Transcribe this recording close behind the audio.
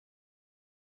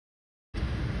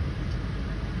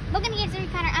We're gonna get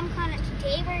I'm Connor.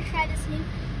 Today we're gonna try this new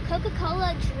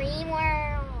Coca-Cola Dream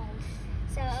World.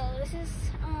 So this is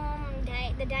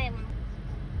the diet one.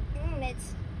 It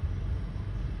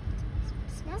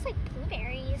smells like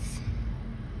blueberries.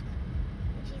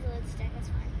 Geez, the lid's stuck. That's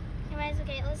fine. Anyways,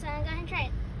 okay, let's go ahead and try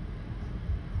it.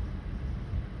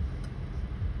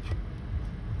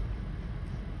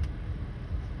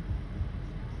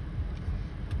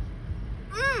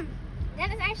 That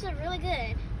is actually really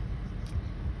good.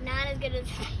 Not as good as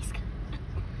face.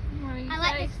 I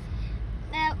like it.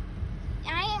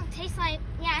 It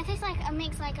tastes like a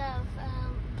mix of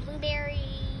blueberries,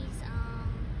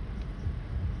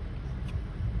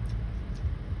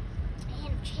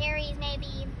 and cherries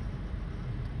maybe.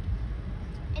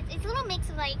 It's a little mix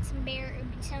of like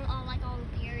all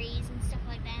the berries and stuff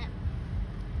like that.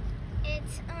 It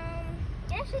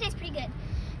actually tastes pretty good.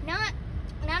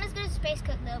 Not as good as Space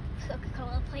Coke though.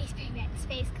 Coca-Cola, please bring back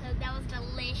Space Coke. That was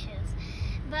delicious.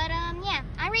 But yeah,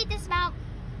 I rate this about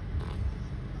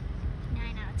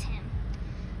 9 out of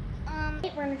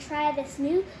 10. We're gonna try this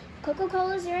new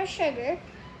Coca-Cola Zero Sugar,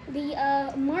 the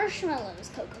Marshmallow's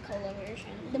Coca-Cola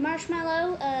version. The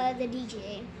Marshmallow, the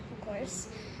DJ, of course.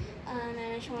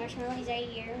 Marshmallow, he's right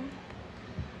here.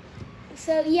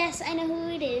 So yes, I know who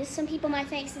it is. Some people might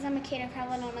think since I'm a kid, I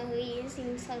probably don't know who he is.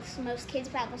 Even though most kids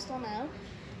probably still know.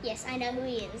 Yes, I know who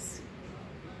he is.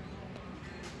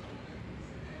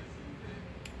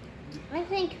 I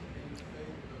think,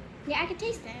 yeah, I can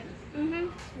taste that.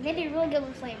 They did really good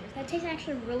with flavors. That tastes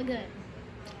actually really good.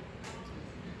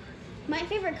 My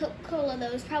favorite Coca-Cola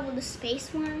though is probably the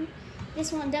space one.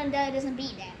 This one doesn't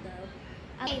beat that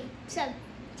though. Okay, so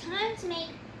time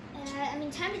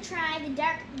to try the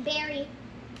dark berry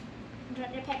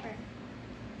Dr. Pepper.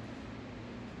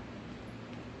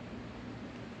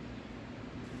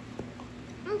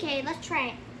 Okay, let's try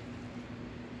it.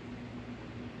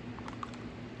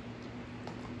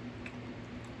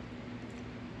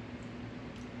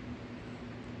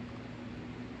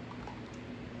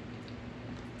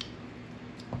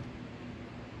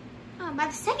 By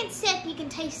the second sip, you can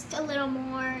taste a little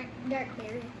more dark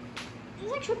berry.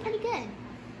 It's actually pretty good.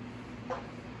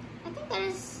 I think that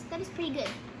is pretty good.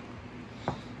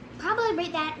 Probably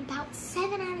rate that about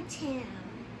 7 out of 10.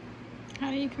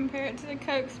 How do you compare it to the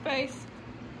Coke Space?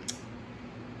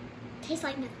 Tastes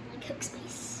like nothing like Coke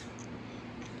Space.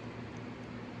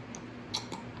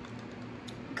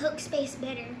 Coke Space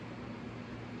better.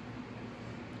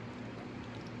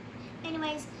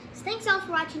 Anyways, so thanks all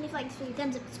for watching. If you like this video,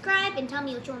 thumbs up, subscribe, and tell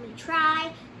me what you want me to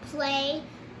try, play,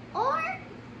 or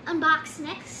unbox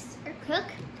next, or cook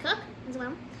as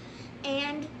well.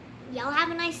 And y'all have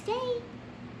a nice day.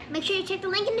 Make sure you check the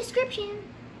link in the description.